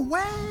 Move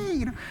away.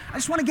 I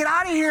just want to get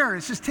out of here.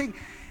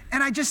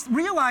 And I just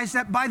realized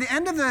that by the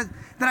end of that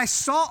I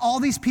saw all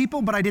these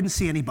people, but I didn't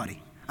see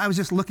anybody. I was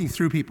just looking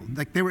through people,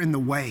 like they were in the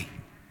way.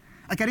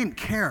 Like I didn't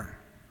care.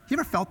 You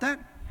ever felt that?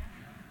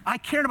 I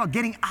cared about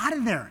getting out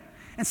of there.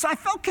 And so I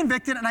felt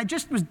convicted, and I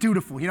just was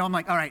dutiful. I'm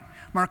like, all right,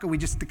 Marco,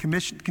 the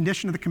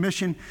condition of the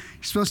commission,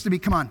 you're supposed to be,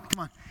 come on.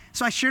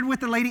 So I shared with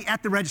the lady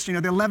at the register,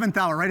 the 11th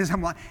hour, right as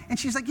I'm walking. And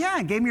she's like, yeah,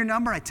 and gave me your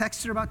number. I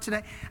texted her about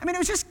today. I mean, it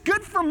was just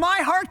good for my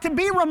heart to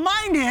be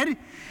reminded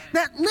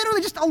that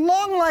literally just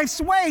along life's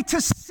way to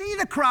see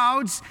the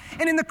crowds.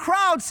 And in the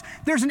crowds,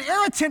 there's an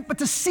irritant, but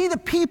to see the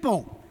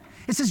people.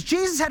 It says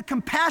Jesus had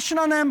compassion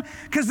on them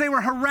because they were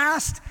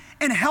harassed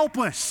and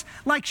helpless,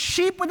 like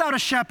sheep without a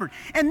shepherd.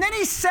 And then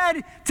he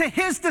said to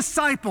his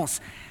disciples,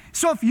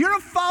 so if you're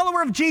a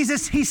follower of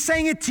Jesus, he's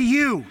saying it to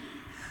you.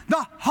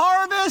 The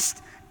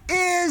harvest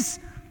is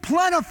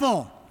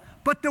plentiful,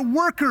 but the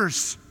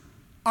workers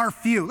are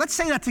few. Let's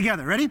say that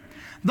together. Ready?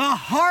 The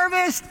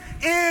harvest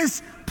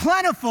is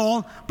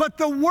plentiful, but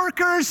the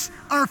workers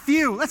are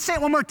few. Let's say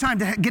it one more time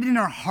to get it in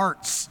our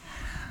hearts.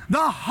 The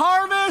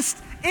harvest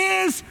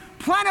is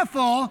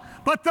plentiful,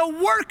 but the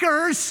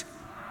workers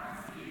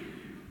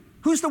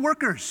Who's the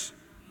workers?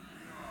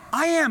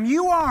 I am.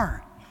 You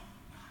are.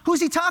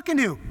 Who's he talking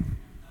to?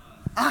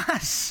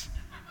 Us.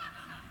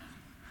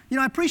 You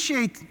know, I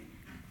appreciate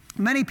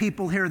many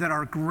people here that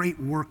are great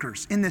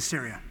workers in this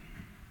area.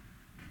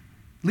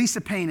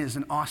 Lisa Payne is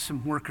an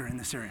awesome worker in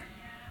this area.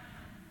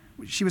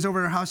 She was over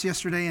at her house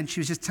yesterday, and she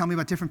was just telling me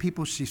about different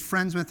people she's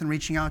friends with and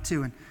reaching out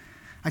to. And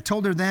I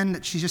told her then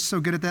that she's just so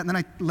good at that. And then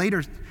I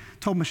later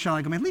told Michelle,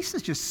 I go, man,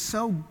 Lisa's just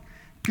so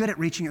good at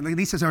reaching it.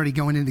 Lisa's already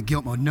going into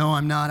guilt mode. No,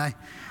 I'm not.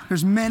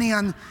 There's many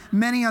on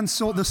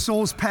the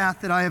soul's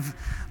path that I have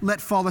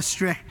let fall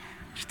astray.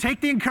 Just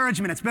take the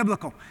encouragement. It's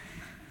biblical.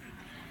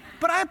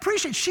 But I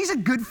appreciate she's a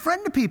good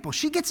friend to people.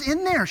 She gets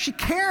in there. She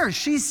cares.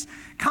 She's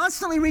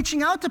constantly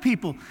reaching out to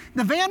people.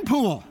 The van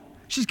pool.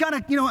 She's got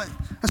a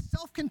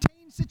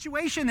self-contained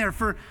situation there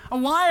for a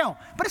while.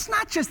 But it's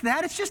not just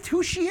that. It's just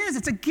who she is.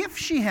 It's a gift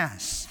she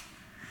has.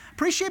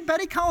 Appreciate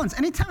Betty Collins.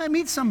 Anytime I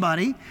meet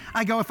somebody,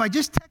 I go, if I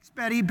just text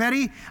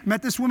Betty,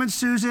 met this woman,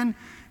 Susan,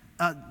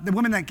 the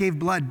woman that gave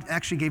blood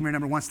actually gave me her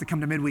number, wants to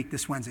come to midweek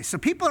this Wednesday. So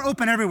people are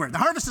open everywhere. The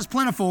harvest is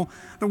plentiful.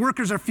 The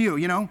workers are few,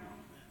 you know.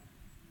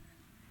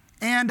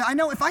 And I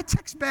know if I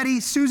text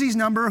Betty, Susie's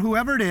number,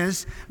 whoever it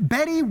is,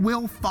 Betty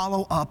will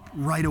follow up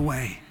right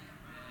away.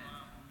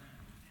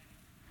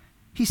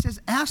 He says,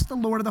 ask the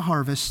Lord of the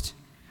harvest,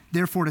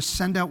 therefore, to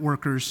send out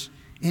workers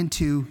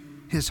into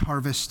his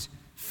harvest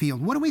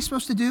field. What are we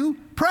supposed to do?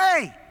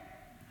 Pray.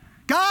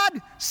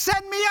 God,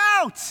 send me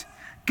out.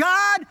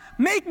 God,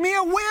 make me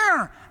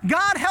aware.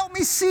 God, help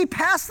me see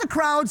past the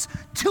crowds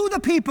to the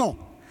people.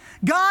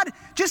 God,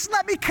 just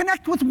let me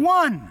connect with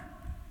one.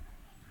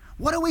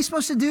 What are we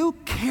supposed to do?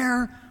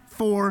 Care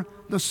for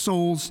the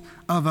souls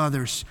of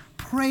others.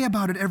 Pray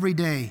about it every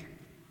day.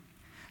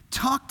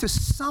 Talk to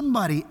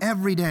somebody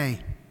every day.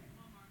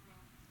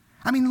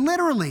 I mean,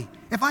 literally,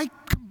 if I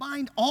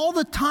combined all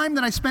the time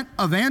that I spent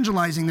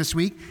evangelizing this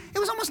week, it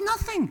was almost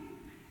nothing.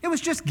 It was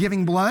just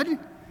giving blood,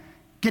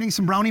 getting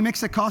some brownie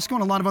mix at Costco,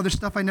 and a lot of other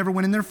stuff I never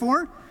went in there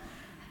for,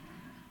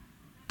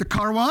 the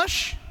car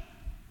wash,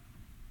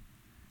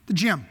 the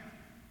gym,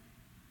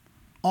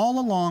 all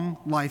along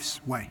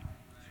life's way.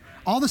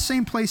 All the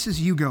same places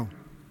you go.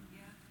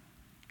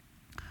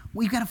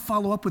 We've got to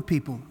follow up with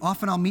people.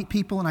 Often I'll meet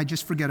people and I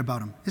just forget about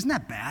them. Isn't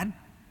that bad?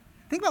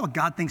 Think about what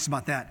God thinks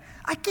about that.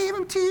 I gave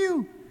them to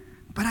you,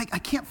 but I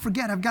can't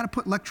forget. I've got to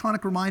put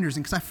electronic reminders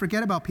in because I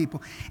forget about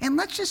people. And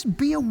let's just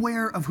be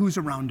aware of who's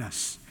around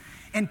us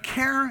and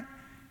care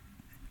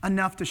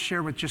enough to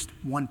share with just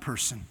one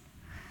person.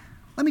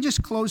 Let me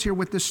just close here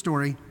with this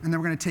story, and then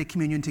we're going to take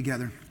communion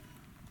together.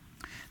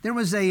 There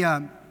was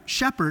a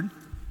shepherd,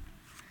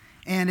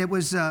 and it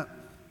was,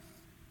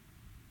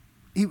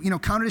 he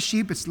counted his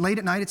sheep. It's late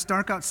at night. It's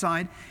dark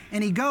outside.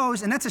 And he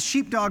goes, and that's a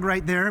sheepdog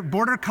right there,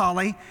 border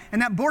collie.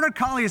 And that border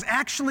collie is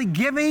actually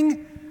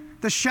giving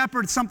the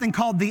shepherd something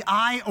called the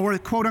eye, or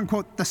quote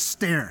unquote, the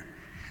stare.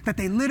 That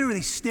they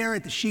literally stare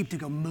at the sheep to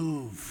go,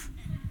 move.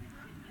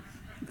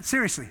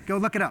 Seriously, go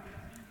look it up.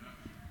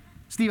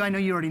 Steve, I know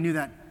you already knew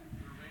that.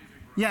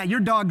 Yeah, your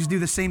dogs do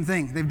the same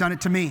thing. They've done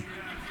it to me.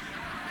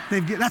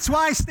 That's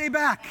why I stay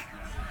back.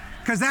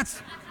 Because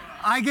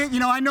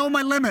I know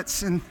my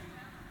limits. And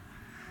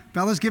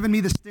Bella's giving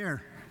me the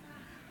stare.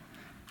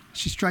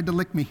 She's tried to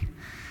lick me.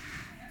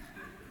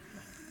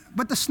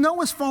 But the snow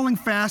was falling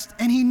fast,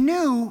 and he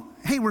knew,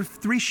 hey, we're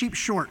 3 sheep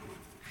short.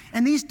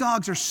 And these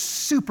dogs are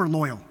super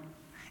loyal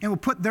and will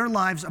put their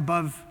lives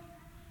above,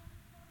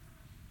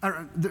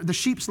 the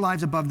sheep's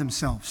lives above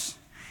themselves.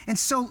 And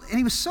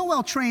he was so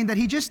well trained that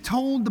he just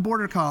told the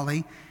border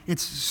collie,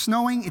 it's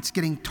snowing, it's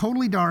getting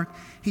totally dark.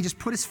 He just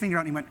put his finger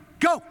out and he went,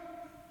 go!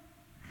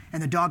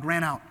 And the dog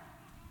ran out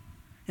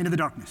into the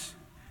darkness.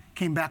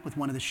 Came back with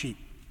one of the sheep.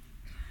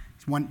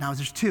 Now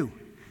there's 2.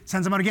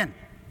 Sends them out again.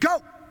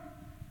 Go!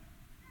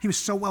 He was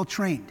so well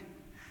trained.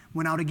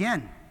 Went out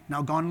again.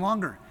 Now gone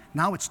longer.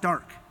 Now it's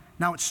dark.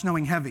 Now it's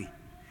snowing heavy.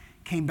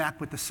 Came back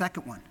with the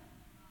second one.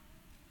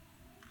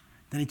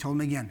 Then he told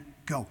him again,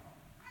 go.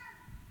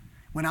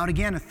 Went out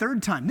again a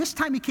third time. This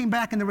time he came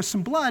back and there was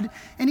some blood,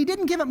 and he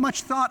didn't give it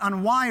much thought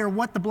on why or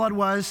what the blood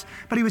was,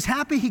 but he was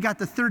happy. He got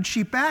the 3rd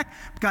sheep back,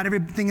 got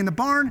everything in the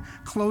barn,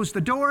 closed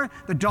the door,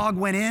 the dog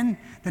went in.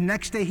 The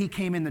next day he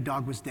came in, the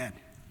dog was dead.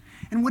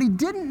 And what he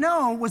didn't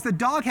know was the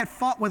dog had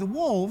fought with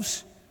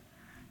wolves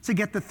to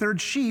get the 3rd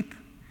sheep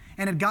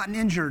and had gotten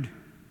injured,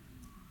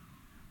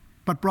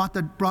 but brought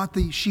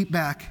the sheep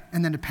back,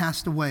 and then it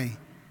passed away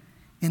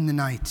in the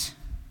night.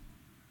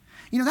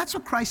 You know, that's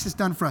what Christ has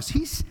done for us.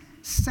 He's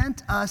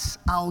sent us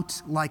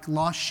out like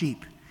lost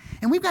sheep.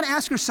 And we've got to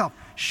ask ourselves,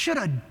 should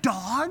a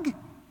dog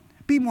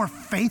be more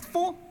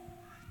faithful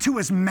to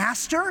his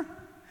master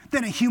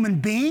than a human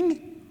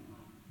being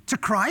to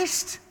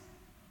Christ?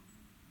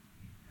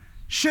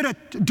 Should a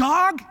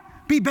dog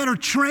be better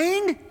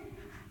trained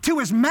to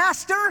his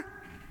master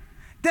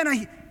than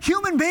a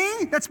human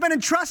being that's been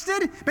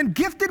entrusted, been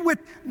gifted with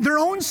their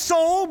own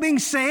soul being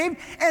saved,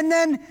 and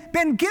then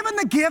been given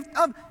the gift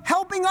of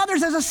helping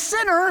others as a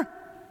sinner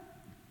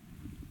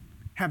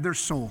have their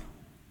soul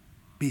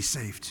be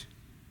saved?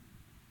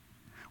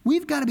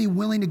 We've got to be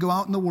willing to go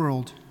out in the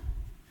world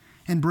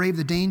and brave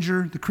the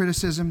danger, the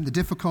criticism, the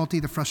difficulty,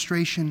 the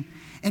frustration,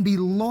 and be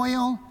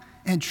loyal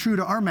and true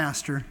to our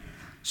Master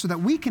so that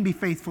we can be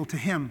faithful to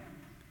him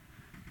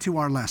to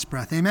our last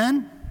breath.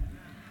 Amen?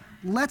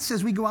 Let's,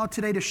 as we go out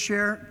today to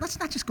share, let's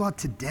not just go out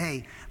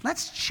today.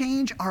 Let's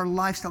change our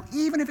lifestyle.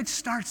 Even if it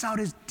starts out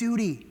as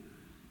duty,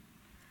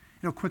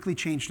 it'll quickly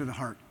change to the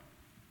heart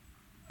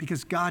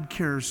because God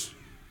cares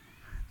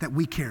that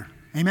we care.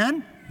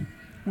 Amen?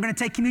 We're going to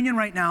take communion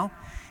right now,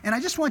 and I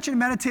just want you to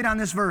meditate on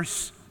this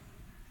verse.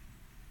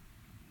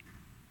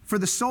 For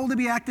the soul to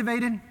be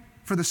activated,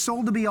 for the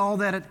soul to be all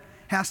that it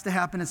has to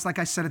happen, it's like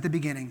I said at the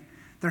beginning,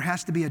 there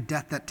has to be a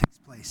death that takes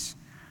place.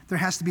 There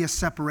has to be a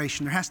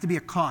separation. There has to be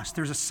a cost.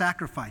 There's a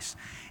sacrifice.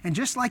 And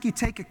just like you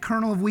take a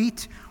kernel of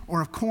wheat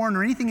or of corn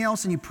or anything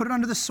else and you put it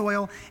under the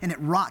soil and it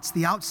rots,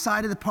 the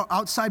outside of the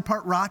outside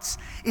part rots,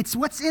 it's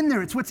what's in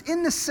there. It's what's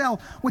in the cell,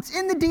 what's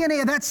in the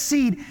DNA of that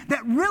seed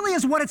that really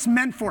is what it's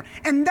meant for.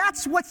 And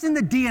that's what's in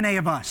the DNA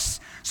of us.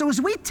 So as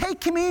we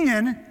take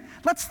communion,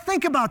 let's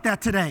think about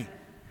that today.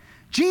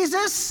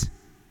 Jesus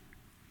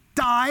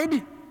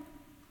died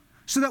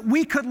so that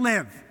we could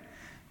live.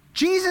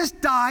 Jesus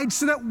died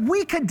so that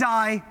we could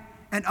die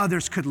and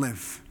others could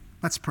live.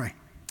 Let's pray.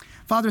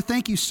 Father,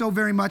 thank you so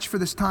very much for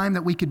this time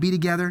that we could be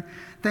together.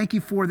 Thank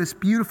you for this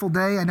beautiful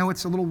day. I know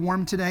it's a little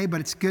warm today,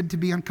 but it's good to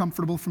be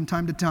uncomfortable from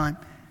time to time.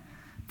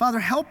 Father,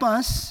 help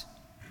us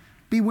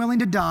be willing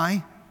to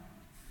die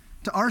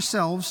to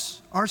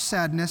ourselves, our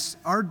sadness,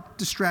 our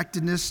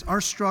distractedness,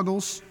 our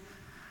struggles,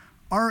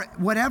 our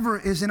whatever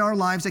is in our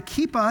lives that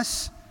keep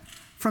us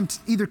from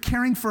either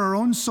caring for our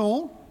own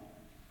soul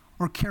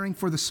or caring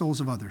for the souls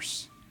of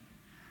others.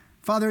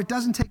 Father, it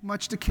doesn't take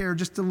much to care,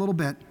 just a little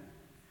bit.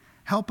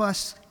 Help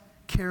us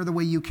care the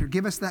way you care.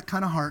 Give us that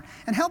kind of heart.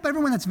 And help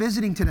everyone that's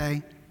visiting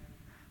today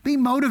be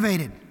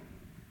motivated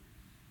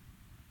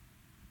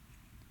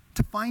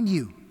to find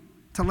you,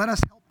 to let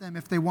us help them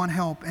if they want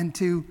help, and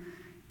to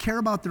care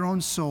about their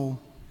own soul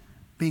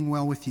being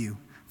well with you.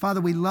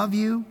 Father, we love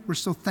you. We're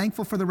so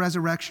thankful for the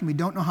resurrection. We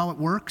don't know how it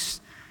works.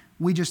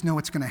 We just know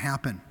it's going to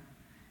happen.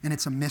 And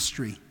it's a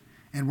mystery.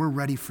 And we're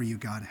ready for you,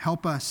 God.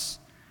 Help us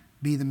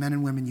be the men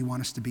and women you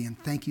want us to be. And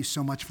thank you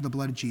so much for the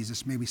blood of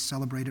Jesus. May we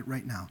celebrate it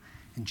right now.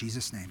 In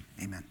Jesus' name,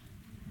 amen.